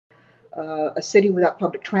a city without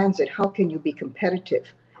public transit, how can you be competitive?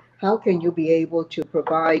 How can you be able to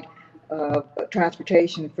provide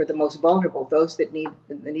transportation for the most vulnerable, those that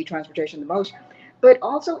need transportation the most, but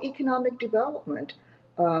also economic development?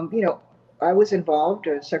 You know, I was involved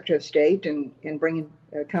as Secretary of State in bringing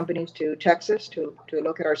companies to Texas to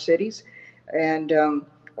look at our cities and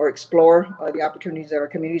or explore the opportunities that our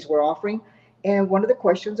communities were offering. And one of the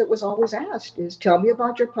questions that was always asked is, tell me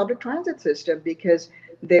about your public transit system, because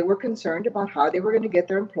they were concerned about how they were going to get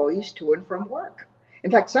their employees to and from work.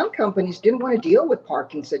 In fact, some companies didn't want to deal with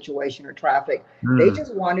parking situation or traffic. They Mm.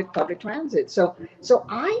 just wanted public transit. So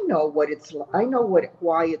I know I know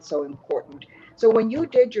why it's so important. So when you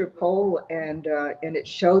did your poll and it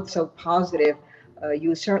showed so positive,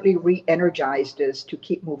 you certainly re-energized us to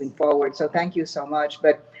keep moving forward. So thank you so much.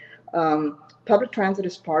 But public transit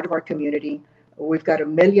is part of our community. We've got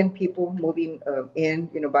 1 million people moving in,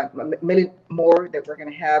 you know, about 1 million more that we're going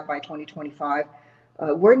to have by 2025.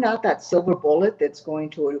 We're not that silver bullet that's going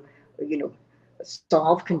to, you know,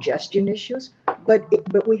 solve congestion issues,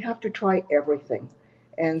 but we have to try everything.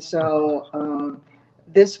 And so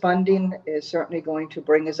this funding is certainly going to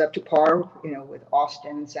bring us up to par, you know, with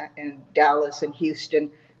Austin and Dallas and Houston,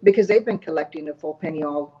 because they've been collecting the full penny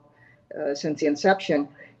all since the inception.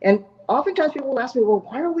 And oftentimes people will ask me, well,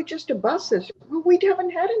 why are we just a bus system? Well, we haven't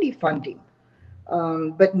had any funding.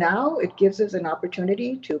 But now it gives us an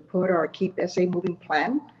opportunity to put our Keep SA Moving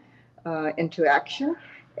plan into action.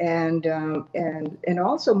 And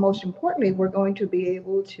also, most importantly, we're going to be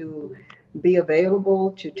able to be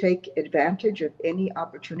available to take advantage of any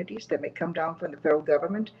opportunities that may come down from the federal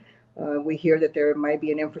government. We hear that there might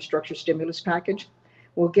be an infrastructure stimulus package.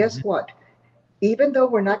 Well, guess what? Even though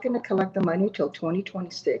we're not going to collect the money till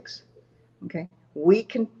 2026, okay, we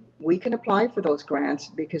can apply for those grants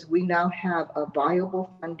because we now have a viable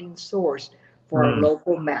funding source for our Mm.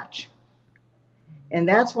 local match. And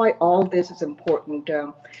that's why all this is important.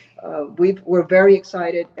 We're very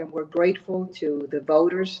excited and we're grateful to the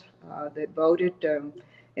voters that voted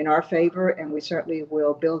in our favor, and we certainly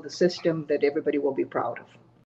will build a system that everybody will be proud of.